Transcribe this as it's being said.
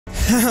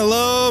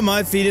Hello,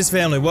 my fetus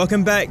family.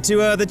 Welcome back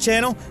to the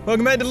channel.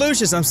 Welcome back to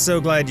Lucius. I'm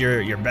so glad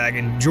you're back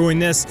enjoying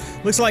this.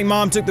 Looks like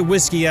Mom took the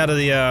whiskey out of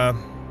the out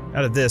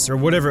of this or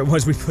whatever it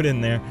was we put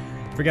in there.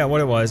 Forgot what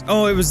it was.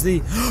 Oh, it was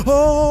the.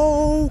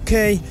 Oh,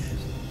 okay.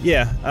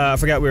 Yeah, I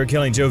forgot we were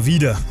killing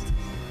Jovita.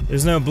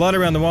 There's no blood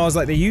around the walls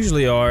like they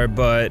usually are,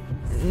 but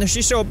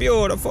she's so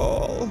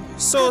beautiful.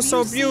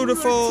 So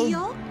beautiful.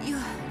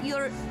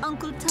 Your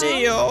Uncle Tom?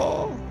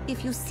 Tio.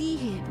 If you see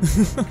him,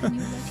 can you let him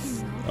know?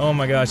 Oh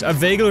my gosh, I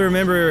vaguely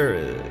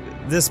remember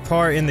this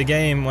part in the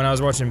game when I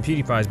was watching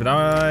PewDiePie's, but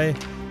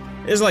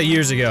it was like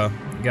years ago,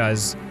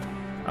 guys.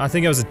 I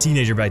think I was a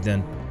teenager back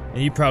then,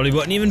 and you probably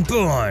wasn't even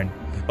born.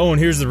 Oh, and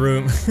here's the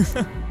room.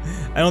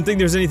 I don't think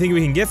there's anything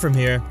we can get from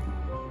here.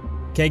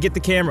 Can't get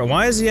the camera.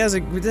 Why is he has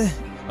a...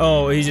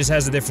 Oh, he just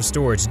has it there for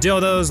storage.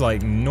 Dildos,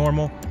 like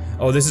normal.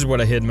 Oh, this is what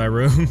I hid in my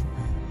room.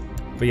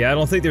 But yeah, I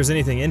don't think there's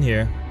anything in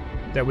here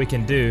that we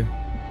can do.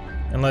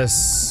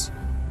 Unless...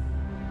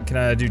 Can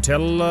I do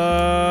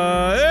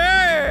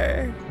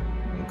hey!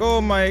 Go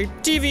on my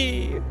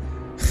TV!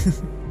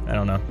 I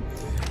don't know.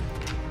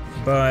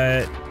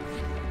 But...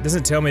 it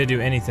doesn't tell me to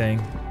do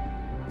anything.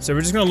 So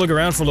we're just gonna look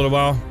around for a little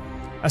while.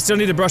 I still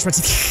need to brush my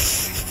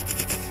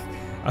teeth.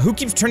 Who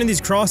keeps turning these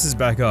crosses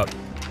back up?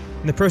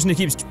 And the person who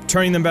keeps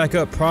turning them back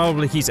up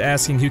probably keeps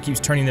asking who keeps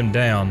turning them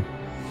down.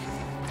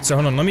 So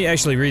hold on, let me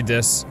actually read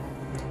this.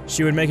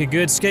 She would make a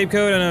good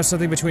scapegoat. I know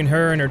something between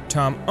her and her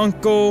Tom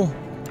uncle.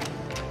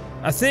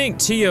 I think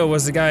Tio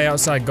was the guy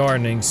outside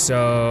gardening,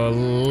 so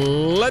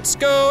let's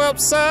go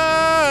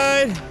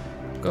outside.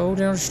 Go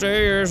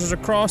downstairs, there's a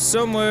cross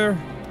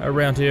somewhere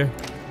around here.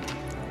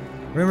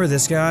 Remember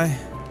this guy?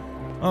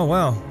 Oh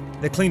wow,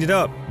 they cleaned it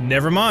up.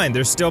 Never mind,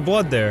 there's still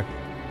blood there.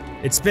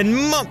 It's been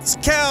months,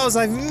 cows!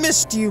 I've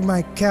missed you,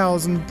 my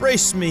cows,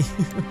 embrace me!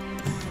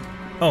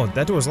 Oh,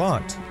 that door's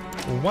locked.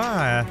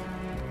 Why?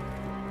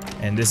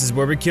 And this is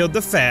where we killed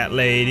the fat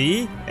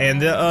lady, and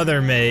the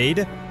other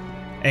maid,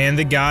 and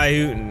the guy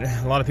who...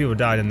 a lot of people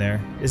died in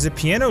there. Is the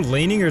piano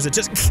leaning, or is it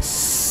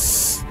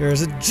just... or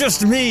is it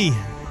just me?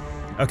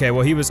 Okay,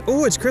 well he was...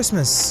 oh, it's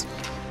Christmas!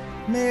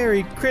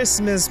 Merry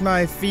Christmas,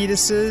 my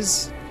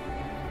fetuses!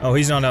 Oh,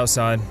 he's not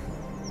outside.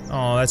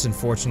 Oh, that's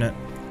unfortunate.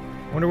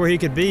 Wonder where he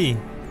could be.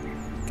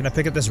 Can I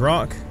pick up this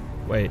rock?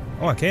 Wait.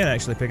 Oh, I can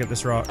actually pick up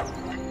this rock.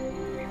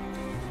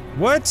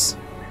 What?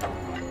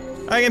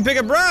 I can pick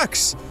up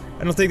rocks!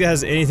 I don't think that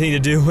has anything to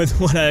do with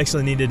what I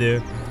actually need to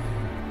do.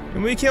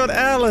 And we killed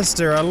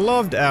Alistair. I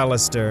loved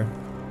Alistair.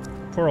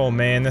 Poor old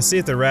man. Let's see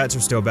if the rats are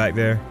still back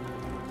there.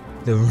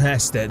 The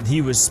rats that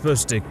he was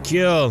supposed to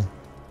kill.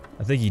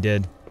 I think he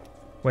did.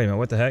 Wait a minute,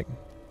 what the heck?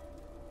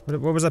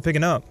 What was I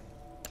picking up?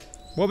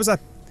 What was I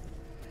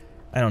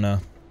don't know.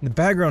 The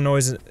background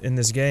noise in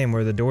this game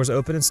where the doors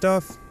open and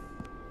stuff.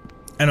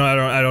 I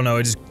don't know,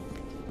 it just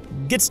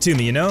gets to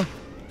me, you know?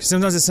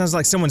 Sometimes it sounds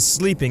like someone's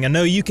sleeping. I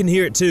know you can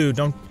hear it too.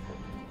 Don't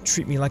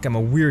treat me like I'm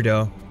a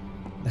weirdo.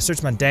 I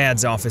searched my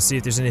dad's office, see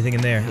if there's anything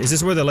in there. Is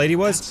this where the lady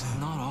was? That's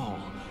not all.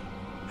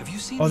 Have you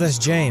seen oh, that's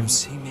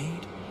James. he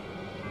made?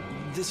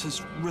 This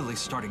is really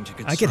starting to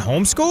concern I get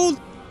homeschooled?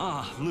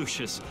 Ah,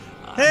 Lucius.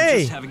 Hey! I'm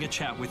just having a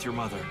chat with your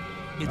mother.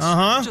 It's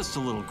just a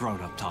little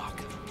grown-up talk.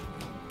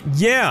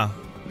 Yeah.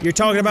 You're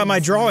talking about my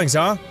drawings,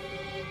 huh?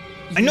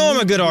 I know I'm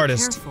a good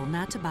artist. Be careful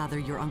not to bother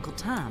your Uncle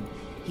Tom.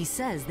 He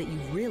says that you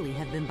really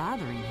have been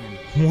bothering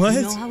him. What?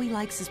 You know how he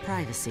likes his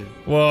privacy.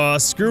 Well,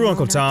 screw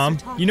Uncle Tom.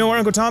 You know where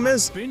Uncle Tom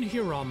is? Been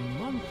here a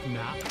month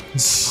now.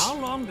 How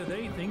long do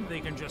they think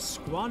they can just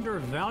squander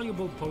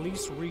valuable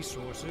police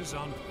resources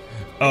on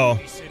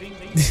babysitting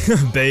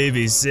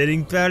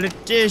babysitting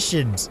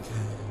politicians?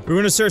 We're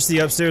gonna search the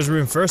upstairs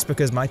room first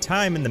because my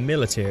time in the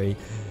military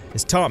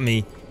has taught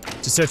me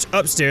to search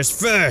upstairs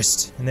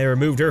first, and they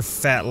removed her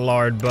fat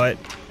lard butt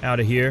out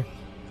of here.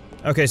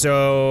 Okay,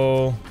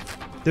 so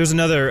there's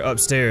another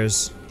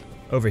upstairs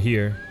over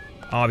here.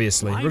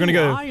 Obviously, we're gonna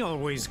go. I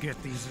always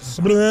get these.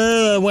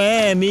 Blah,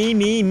 wah, me,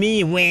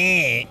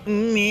 wah,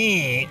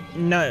 me.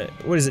 No,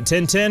 what is it?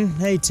 1010?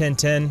 Hey,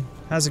 1010,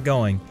 how's it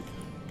going?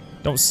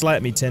 Don't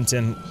slap me,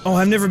 1010. Oh,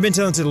 I've never been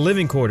to the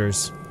living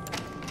quarters.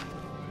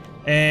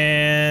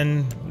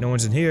 And no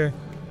one's in here.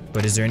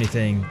 But is there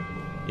anything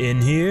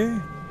in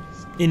here?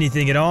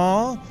 Anything at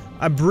all?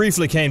 I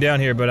briefly came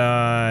down here, but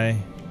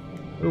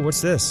ooh,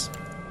 what's this?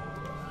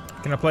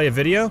 Can I play a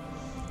video?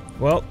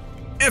 Well,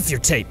 F your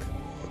tape.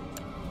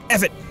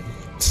 F it!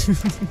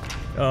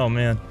 Oh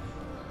man.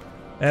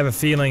 I have a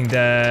feeling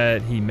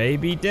that he may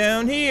be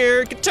down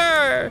here.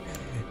 Guitar!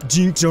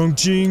 Jing chong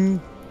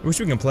ching. I wish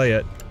we can play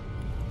it.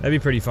 That'd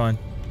be pretty fun.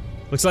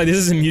 Looks like this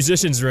is a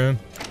musician's room.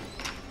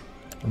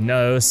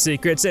 No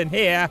secrets in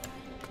here.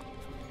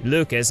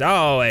 Lucas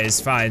always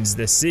finds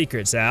the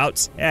secrets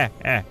out.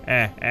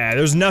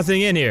 There's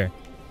nothing in here.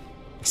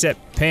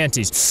 Except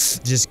panties.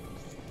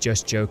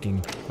 Just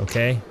joking,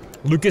 okay?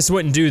 Lucas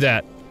wouldn't do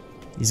that.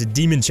 He's a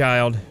demon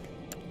child.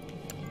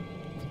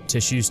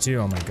 Tissues too,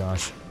 oh my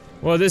gosh.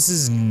 Well, this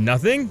is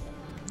nothing?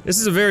 This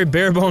is a very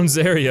bare bones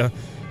area.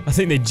 I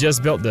think they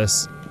just built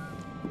this.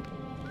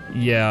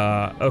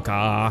 Yeah,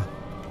 okay.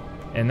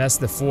 And that's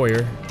the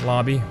foyer,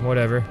 lobby,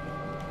 whatever.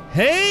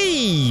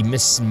 Hey,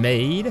 Miss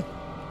Maid.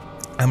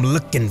 I'm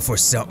looking for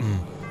something.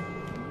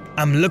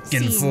 I'm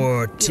looking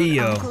for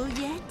Tio. Uncle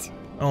yet?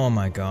 Oh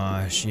my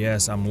gosh,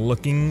 yes, I'm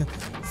looking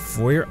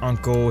for your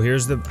uncle.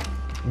 Here's the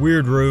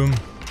weird room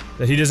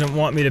that he doesn't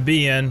want me to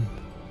be in.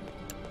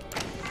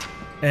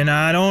 And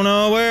I don't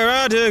know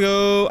where to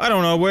go. I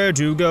don't know where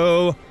to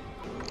go.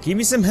 Give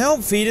me some help,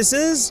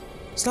 fetuses.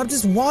 Stop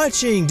just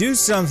watching. Do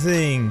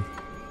something.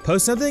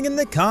 Post something in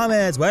the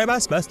comments. Where am I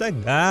supposed to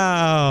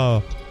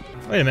go?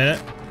 Wait a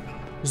minute.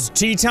 Is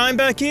tea time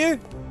back here?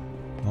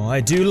 Oh,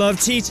 I do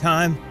love tea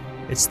time.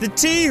 It's the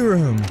tea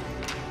room.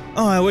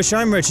 Oh, I wish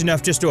I'm rich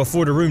enough just to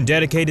afford a room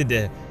dedicated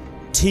to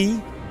tea.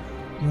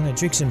 You wanna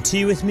drink some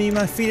tea with me,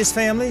 my fetus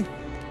family?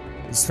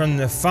 It's from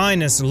the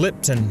finest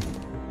Lipton.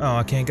 Oh,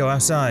 I can't go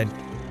outside.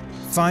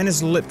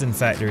 Finest Lipton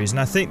factories, and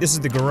I think this is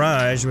the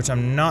garage, which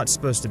I'm not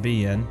supposed to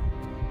be in.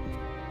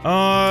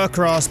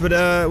 Across,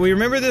 but we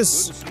remember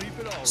this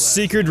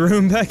secret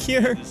room back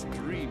here?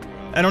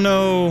 I don't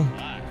know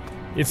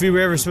if we were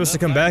ever supposed to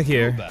come back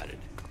here.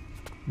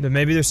 But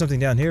maybe there's something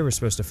down here we're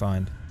supposed to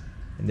find.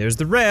 And there's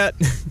the rat.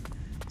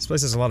 This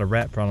place has a lot of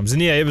rat problems.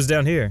 And yeah, it was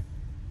down here.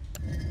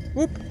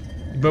 Whoop.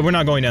 But we're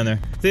not going down there.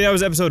 I think that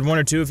was episode 1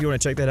 or 2 if you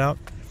want to check that out.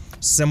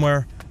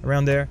 Somewhere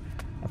around there.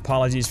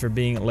 Apologies for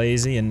being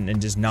lazy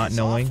and just not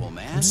knowing. Awful,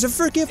 man. I'm just a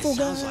forgetful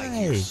guy.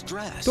 Like you're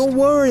stressed. Don't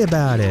worry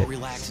about You know it. what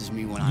relaxes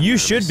me when I'm You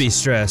nervous? should be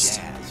stressed.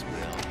 Jazz,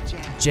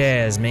 Will.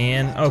 Jazz,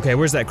 man. Okay,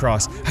 where's that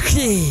cross?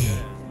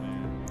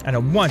 I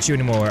don't want you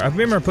anymore. I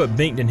remember I put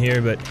Binked in here,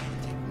 but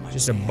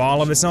just a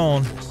ball of its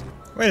own.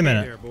 Wait a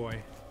minute. There,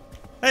 boy.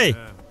 Hey,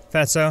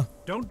 Fatso.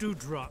 Don't do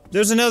drugs.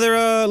 There's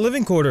another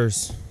living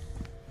quarters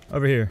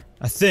over here.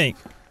 I think.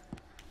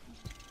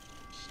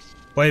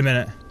 Wait a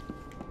minute.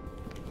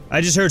 I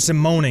just heard some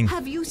moaning.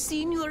 Have you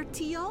seen your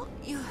Tio?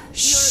 Your Uncle Tom?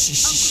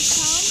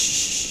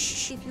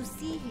 Shh. If you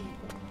see him,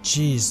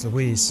 Jeez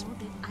Louise. know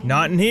that I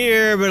Not in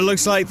here, but it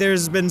looks like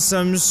there's been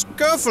some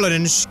scuffling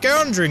and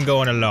scoundering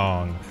going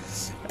along.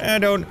 I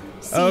don't...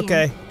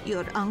 Okay. seen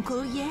your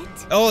uncle yet?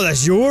 Oh,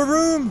 that's your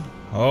room?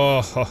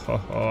 Oh, ho, ho,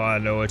 ho, I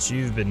know what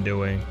you've been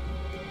doing.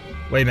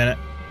 Wait a minute.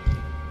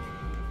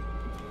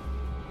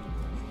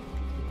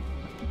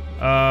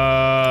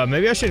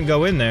 Maybe I shouldn't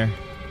go in there.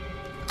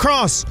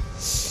 Cross!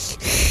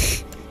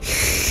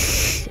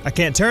 I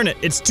can't turn it.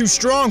 It's too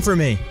strong for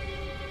me.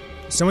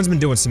 Someone's been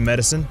doing some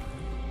medicine.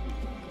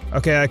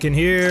 Okay, I can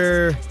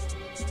hear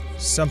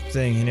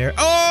something in here.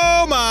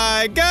 Oh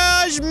my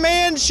gosh,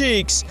 man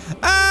cheeks!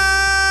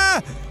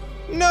 Ah!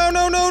 No,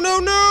 no, no, no,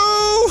 no!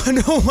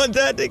 I don't want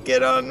that to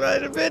get on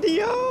my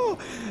video.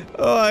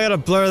 Oh, I gotta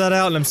blur that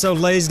out, and I'm so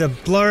lazy to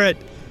blur it.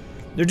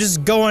 They're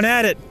just going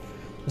at it.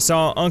 I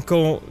saw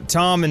Uncle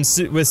Tom and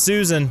with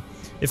Susan.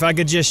 If I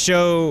could just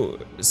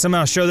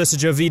somehow show this to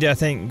Jovita, I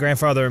think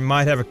Grandfather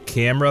might have a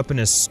camera up in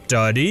his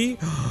study.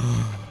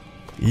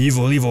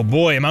 Evil, evil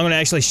boy. Am I gonna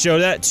actually show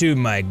that to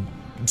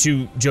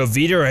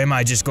Jovita, or am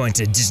I just going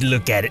to just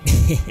look at it?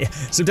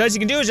 Sometimes you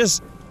can do is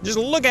just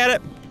look at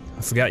it.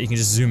 I forgot you can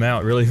just zoom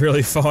out really,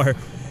 really far.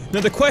 Now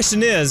the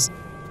question is,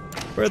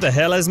 where the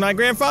hell is my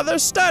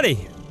grandfather's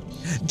study?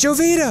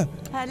 Jovita!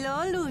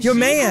 Hello, Lucius. Your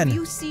man. Have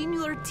you seen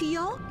your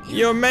Tio?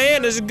 Your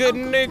man is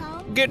getting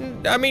Uncle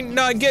it, Tom?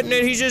 not getting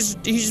it, he's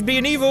just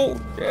being evil.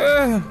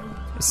 Ugh.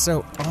 It's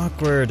so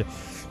awkward.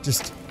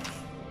 Just,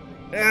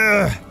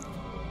 ugh.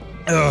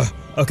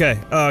 Okay,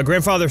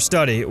 grandfather's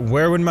study.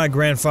 Where would my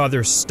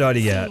grandfather's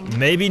study at?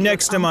 Maybe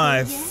next to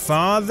my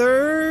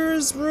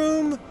father's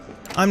room?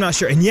 I'm not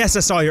sure. And yes, I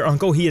saw your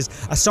uncle. I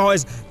saw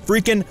his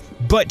freaking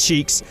butt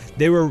cheeks.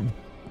 They were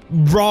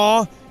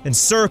raw and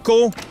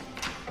circle.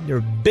 They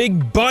were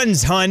big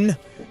buns, hun.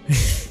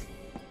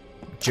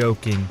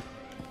 Joking.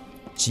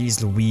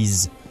 Jeez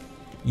Louise.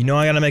 You know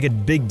I gotta make a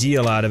big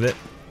deal out of it.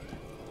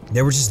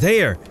 They were just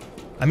there.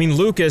 I mean,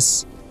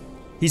 Lucas,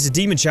 he's a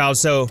demon child,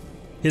 so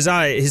his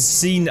eye has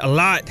seen a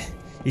lot.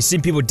 He's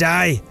seen people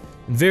die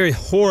in very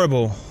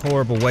horrible,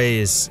 horrible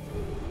ways.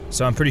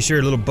 So I'm pretty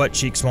sure little butt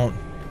cheeks won't.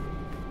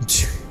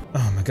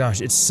 Oh my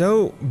gosh, it's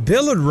so...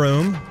 Billiard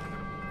room?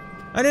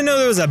 I didn't know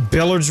there was a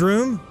billiards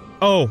room.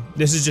 Oh,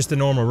 this is just the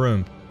normal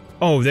room.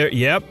 Oh, there,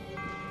 yep.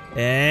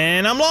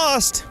 And I'm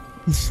lost.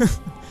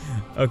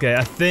 Okay,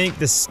 I think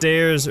the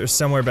stairs are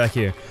somewhere back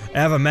here. I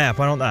have a map,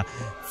 why don't I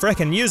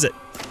frickin' use it?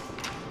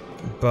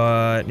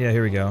 But, yeah,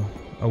 here we go.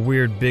 A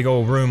weird big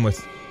old room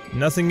with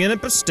nothing in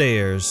it but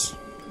stairs.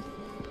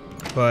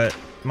 But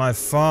my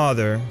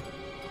father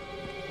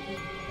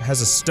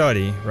has a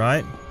study,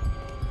 right?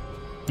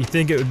 You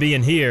think it would be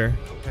in here?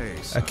 Hey,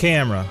 A son,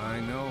 camera. I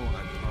know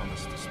I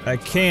promised to spend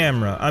A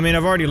camera. I mean,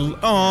 I've already. Oh,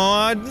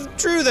 I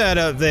drew that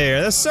up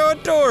there. That's so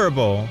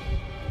adorable.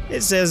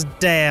 It says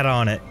Dad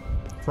on it.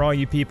 For all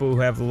you people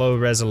who have low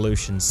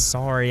resolution,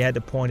 sorry, I had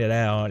to point it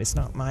out. It's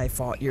not my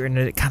fault you're in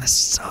it. It kind of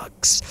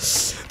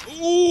sucks.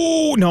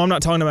 Ooh, no, I'm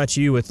not talking about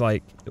you with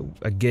like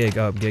a gig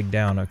up, gig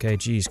down. Okay,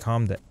 jeez,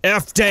 calm the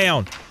F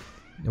down.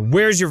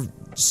 Where's your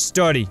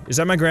study? Is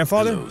that my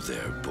grandfather? Hello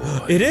there,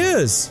 boy. It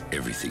is.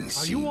 Everything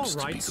Are you all seems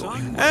to right, be son?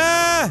 going well.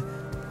 Ah!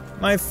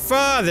 My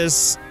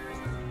father's...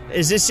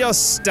 Is this your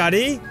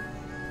study?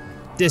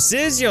 This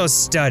is your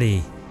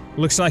study.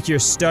 Looks like you're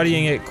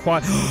studying it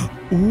quite...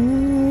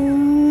 Ooh.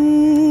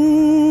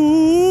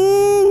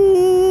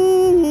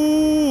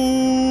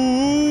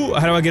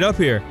 How do I get up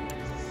here?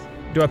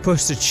 Do I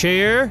push the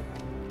chair?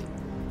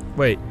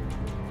 Wait.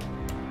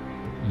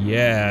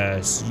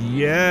 Yes,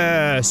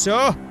 yes.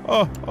 Oh,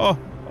 oh, oh,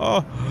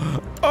 oh,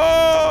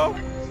 oh.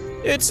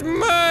 It's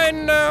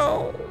mine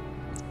now.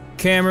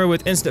 Camera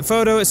with instant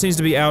photo. It seems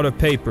to be out of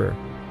paper.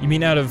 You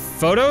mean out of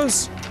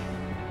photos?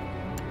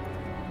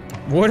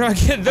 Where do I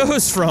get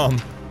those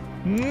from?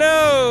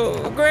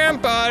 No,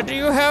 Grandpa, do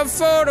you have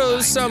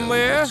photos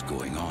somewhere? What's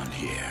going on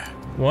here?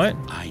 What?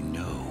 I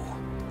know.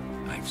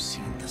 I've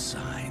seen the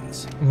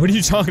signs. What are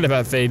you talking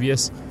about,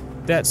 Fabius?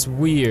 That's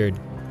weird.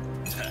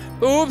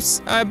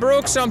 Oops, I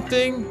broke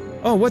something.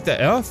 Oh, what the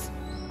F?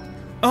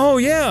 Oh,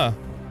 yeah.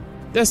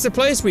 That's the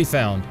place we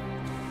found.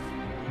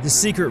 The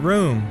secret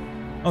room.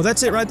 Oh,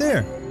 that's it right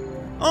there.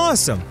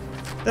 Awesome.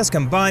 Let's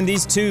combine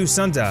these two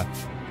sons of...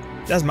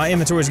 That's my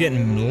inventory's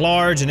getting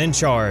large and in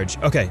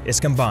charge. Okay, it's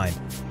combined.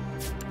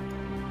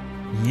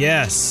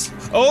 Yes.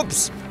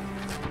 Oops.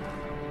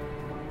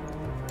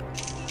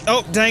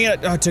 Oh, dang it.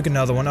 Oh, I took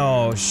another one.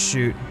 Oh,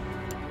 shoot.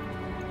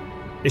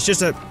 It's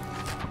just a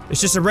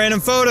random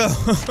photo.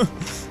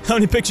 How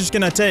many pictures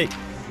can I take?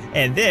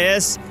 And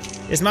this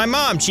is my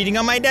mom cheating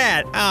on my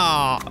dad.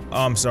 Oh,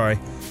 I'm sorry.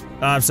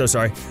 I'm so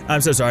sorry.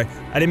 I'm so sorry.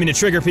 I didn't mean to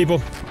trigger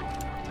people.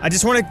 I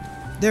just want to...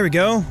 There we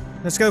go.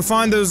 Let's go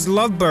find those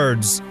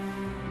lovebirds.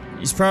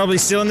 He's probably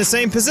still in the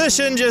same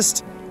position,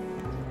 just...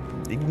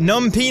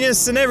 numb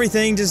penis and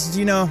everything, just,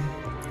 you know...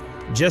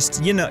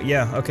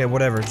 yeah, okay,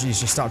 whatever. Jeez,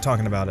 just stop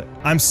talking about it.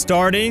 I'm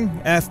starting,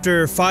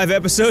 after 5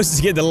 episodes,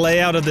 to get the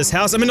layout of this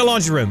house. I'm in the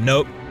laundry room.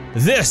 Nope.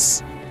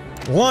 This!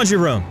 Laundry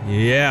room.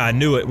 Yeah, I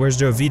knew it. Where's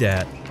Jovita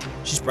at?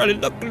 She's probably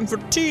looking for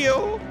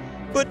Tio.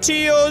 But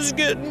Tio's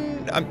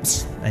getting...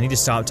 I need to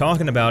stop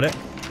talking about it.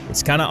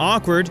 It's kind of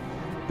awkward.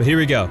 But here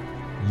we go.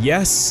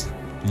 Yes.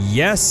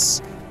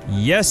 Yes.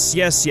 Yes,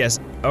 yes, yes.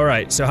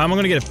 Alright, so how am I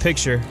gonna get a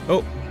picture?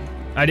 Oh,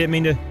 I didn't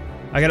mean to...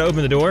 I gotta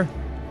open the door.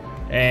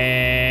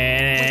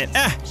 And...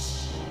 Ah!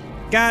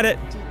 Got it.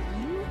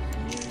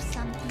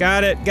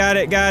 Got it, got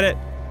it, got it.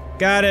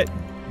 Got it.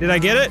 Did I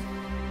get it?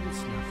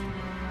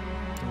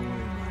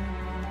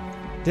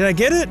 Did I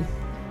get it?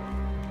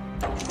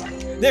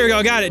 There we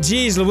go, got it.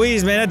 Jeez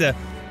Louise, man, I had to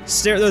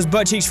stare at those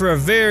butt cheeks for a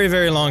very,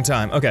 very long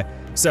time. Okay,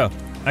 so,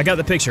 I got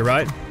the picture,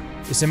 right?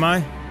 It's in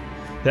my...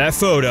 That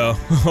photo.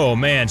 Oh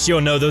man, she'll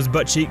know those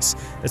butt cheeks.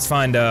 Let's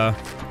find our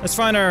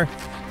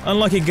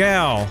unlucky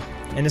gal.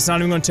 And it's not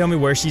even gonna tell me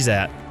where she's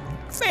at.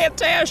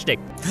 Fantastic!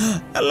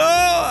 Hello,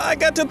 I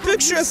got a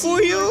picture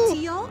for you!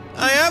 Tio?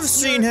 I have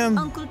seen him.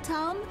 Uncle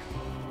Tom?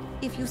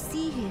 If you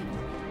see him,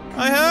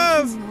 I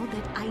have. you know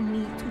that I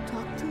need to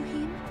talk to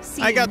him.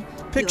 See I got your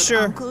picture.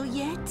 uncle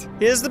yet?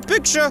 Here's the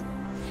picture.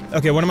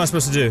 Okay, what am I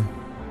supposed to do?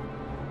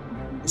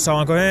 Saw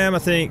Uncle Ham, I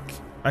think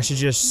I should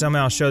just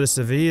somehow show this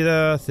to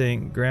Vita. I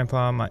think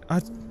Grandpa might...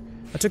 I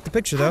took the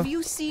picture, though. Have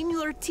you seen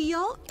your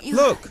Tio?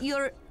 Look.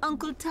 Your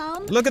Uncle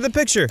Tom? Look at the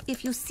picture.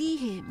 If you see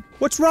him,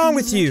 What's wrong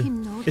with let you?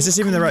 him know Is this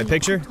that even the I right need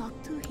picture? to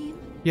talk to him.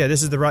 Yeah,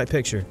 this is the right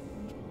picture.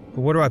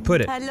 But where do I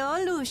put it?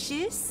 Hello,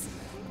 Lucius.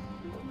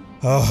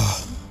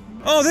 Oh.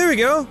 Oh, there we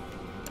go.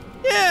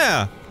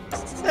 Yeah.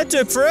 That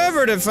took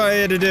forever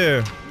to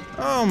do.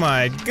 Oh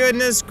my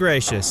goodness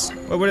gracious.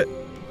 What would it...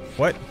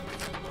 What?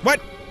 What?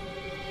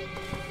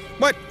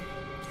 What?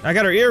 I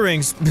got her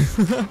earrings.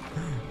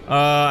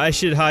 I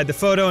should hide the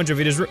photo in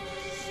Jovita's room.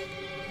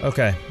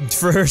 Okay.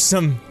 For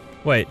some...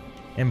 Wait.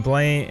 And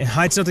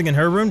hide something in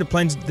her room to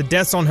blame the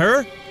deaths on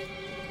her?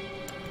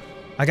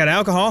 I got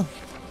alcohol.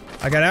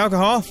 I got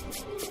alcohol.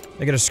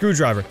 I got a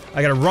screwdriver.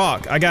 I got a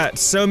rock. I got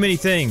so many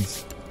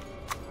things.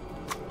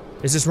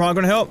 Is this rock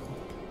gonna help?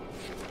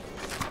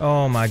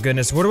 Oh my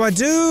goodness. What do I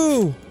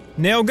do?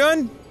 Nail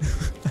gun?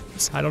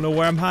 I don't know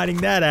where I'm hiding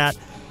that at.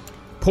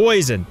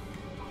 Poison.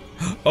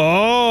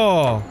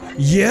 Oh,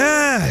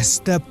 yes,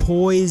 the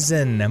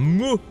poison.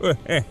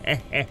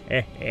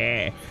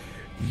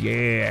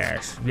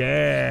 Yes,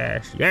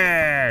 yes,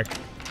 yes.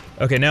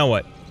 Okay, now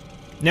what?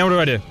 Now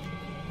what do?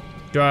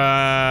 Do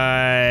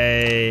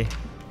I...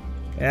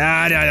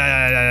 I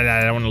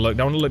don't want to look,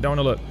 don't want to look, don't want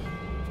to look.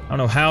 I don't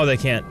know how they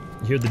can't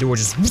hear the door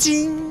just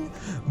whooshing,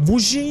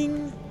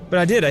 whooshing. But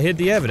I did, I hid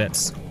the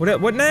evidence.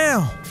 What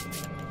now?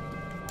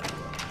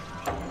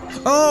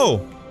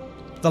 Oh!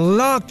 The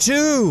lock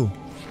too!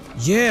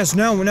 Yes,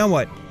 now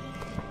what?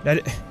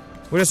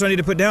 What else do I need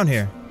to put down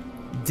here?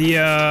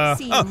 The,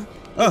 Seen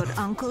your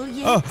uncle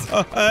yet?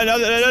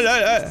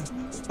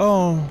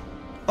 Oh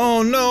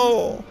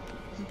no!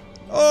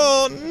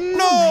 Oh no! Oh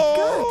my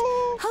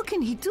God! How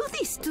can he do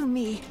this to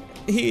me?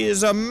 He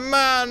is a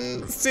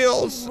man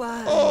filth.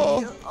 Why?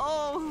 Oh.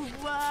 Oh,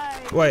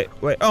 why?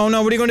 Wait. Oh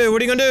no, what are you gonna do?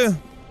 What are you gonna do?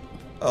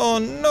 Oh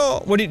no.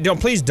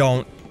 Please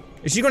don't.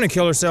 Is she gonna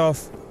kill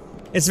herself?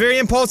 It's very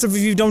impulsive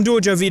if you don't do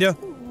it, Jovita.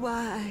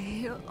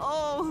 Why?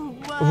 Oh,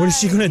 why? What is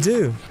she gonna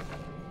do?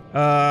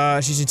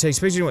 She takes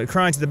pictures, went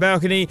crying to the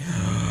balcony.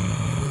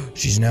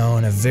 She's now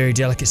in a very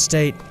delicate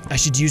state. I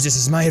should use this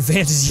as my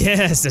advantage.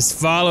 Yes, let's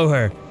follow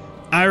her.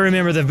 I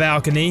remember the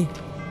balcony.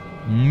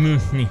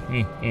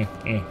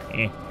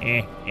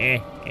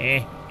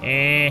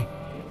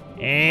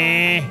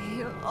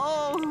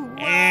 Oh,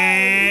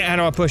 why? How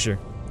do I push her?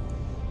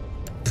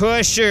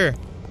 Push her!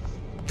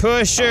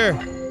 Push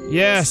her!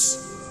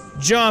 Yes!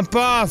 Jump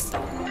off!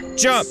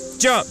 Jump,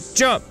 jump,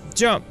 jump,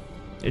 jump!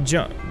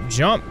 Jump,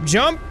 jump,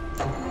 jump!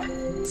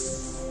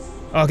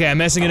 Okay, I'm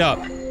messing it up.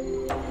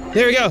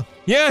 There we go!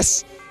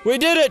 Yes! We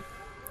did it!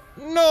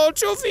 No,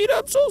 Jovita,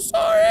 I'm so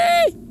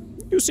sorry!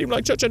 You seem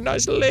like such a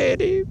nice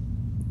lady.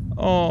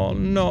 Oh,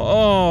 no.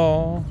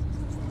 Oh.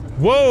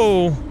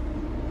 Whoa!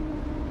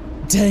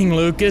 Dang,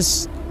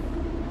 Lucas.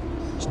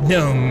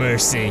 No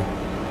mercy.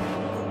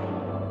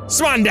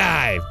 Swan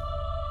dive!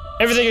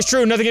 Everything is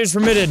true, nothing is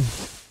permitted.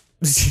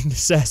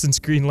 Assassin's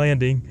Creed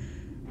landing.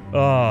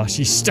 Oh,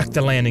 she stuck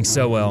the landing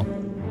so well.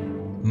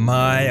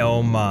 My,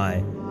 oh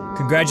my.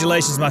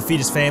 Congratulations, my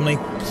fetus family.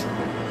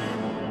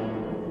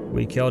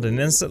 We killed an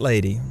innocent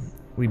lady.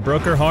 We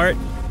broke her heart,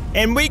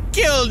 and we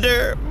killed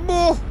her.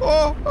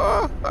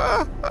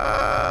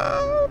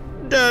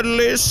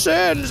 Deadly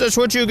sins. That's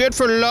what you get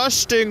for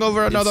lusting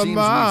over another man.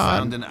 We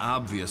found an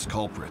obvious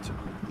culprit.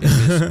 Miss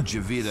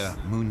Jovita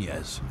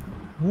Muñez.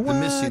 What? The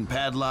missing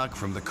padlock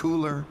from the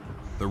cooler,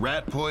 the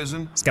rat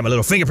poison. It's got my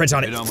little fingerprints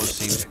on it. It almost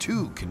seems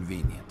too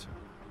convenient.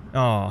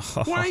 Oh.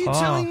 Why are you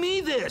telling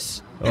me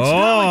this? It's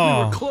not like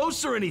we were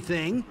close or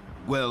anything.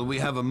 Well, we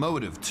have a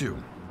motive, too.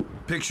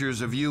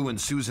 Pictures of you and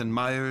Susan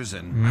Myers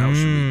and, how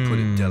should we put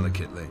it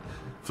delicately,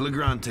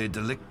 flagrante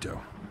delicto.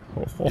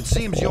 It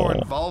seems your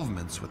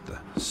involvements with the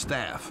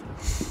staff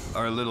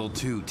are a little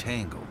too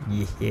tangled.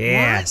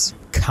 Yes.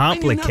 What?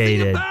 Complicated. I knew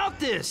nothing about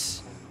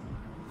this.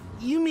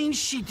 You mean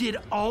she did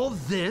all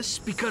this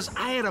because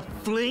I had a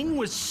fling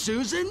with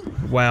Susan?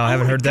 Wow, I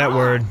haven't heard that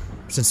word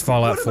since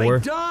Fallout 4.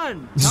 What have I done?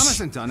 Tom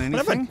hasn't done anything.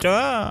 What have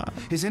I done?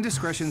 His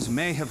indiscretions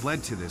may have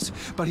led to this,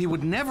 but he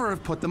would never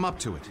have put them up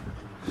to it.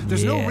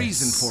 There's no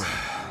reason for it.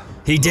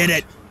 He did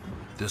it.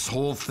 This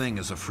whole thing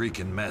is a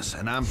freaking mess,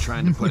 and I'm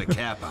trying to put a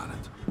cap on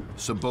it.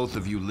 So both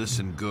of you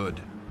listen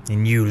good.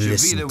 And you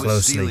listen Jovita was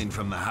closely. stealing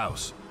from the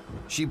house.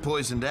 She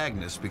poisoned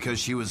Agnes because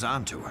she was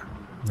onto her.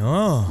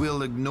 Oh.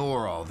 We'll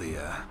ignore all the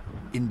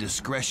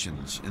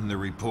indiscretions in the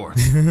report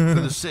for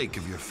the sake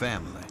of your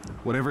family.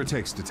 Whatever it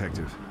takes,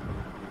 Detective.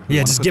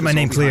 Yeah, just get my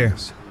name clear.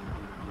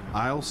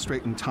 I'll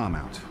straighten Tom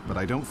out, but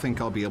I don't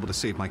think I'll be able to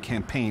save my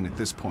campaign at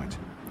this point.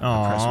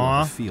 The press will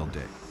have a field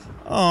day.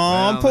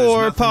 Aw, Well,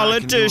 poor there's nothing I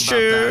can do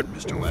politician. about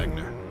that, Mr.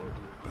 Wagner.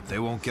 But they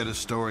won't get a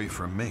story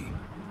from me.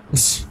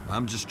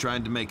 I'm just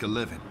trying to make a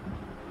living.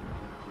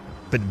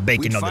 Put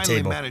bacon We'd on the finally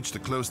table. managed to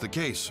close the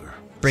case, sir.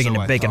 Bringing So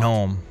the I bacon thought.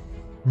 home.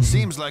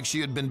 Seems like she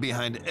had been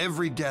behind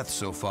every death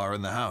so far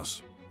in the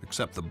house,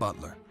 except the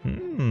butler.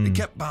 It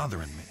kept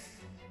bothering me.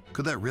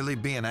 Could that really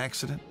be an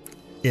accident?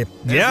 Yeah.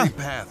 Every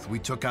path we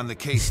took on the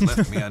case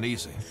left me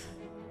uneasy.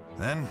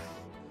 Then,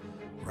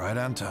 right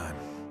on time,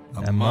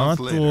 a month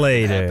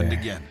later, it happened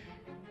again.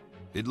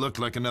 It looked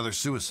like another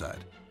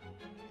suicide.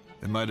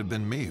 It might have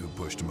been me who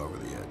pushed him over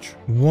the edge.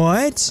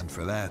 What? And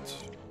for that,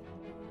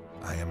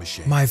 I am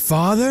ashamed. My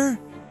father?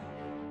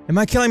 Am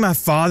I killing my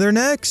father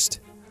next?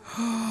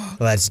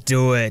 Let's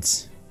do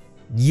it.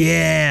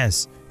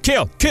 Yes.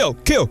 Kill, kill,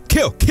 kill,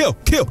 kill, kill,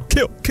 kill,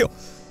 kill, kill.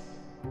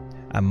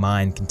 A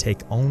mind can take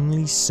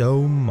only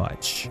so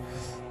much.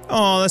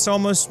 Oh, that's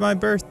almost my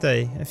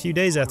birthday. A few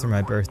days after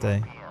my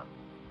birthday.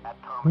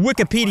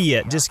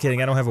 Wikipedia. Just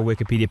kidding, I don't have a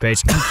Wikipedia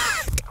page.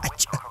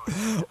 Gotcha.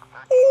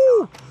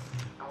 Ooh.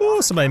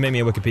 Ooh, somebody make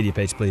me a Wikipedia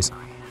page, please.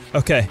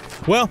 Okay,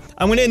 well,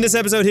 I'm gonna end this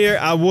episode here.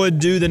 I would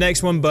do the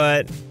next one,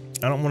 but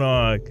I don't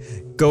wanna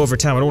go over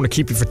time. I don't wanna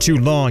keep you for too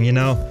long, you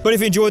know? But if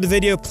you enjoyed the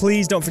video,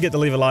 please don't forget to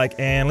leave a like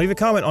and leave a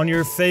comment on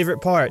your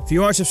favorite part. If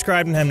you aren't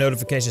subscribed and have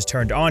notifications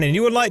turned on and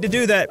you would like to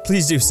do that,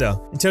 please do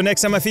so. Until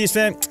next time, my Feast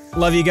fam,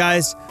 love you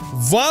guys.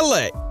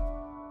 Volley!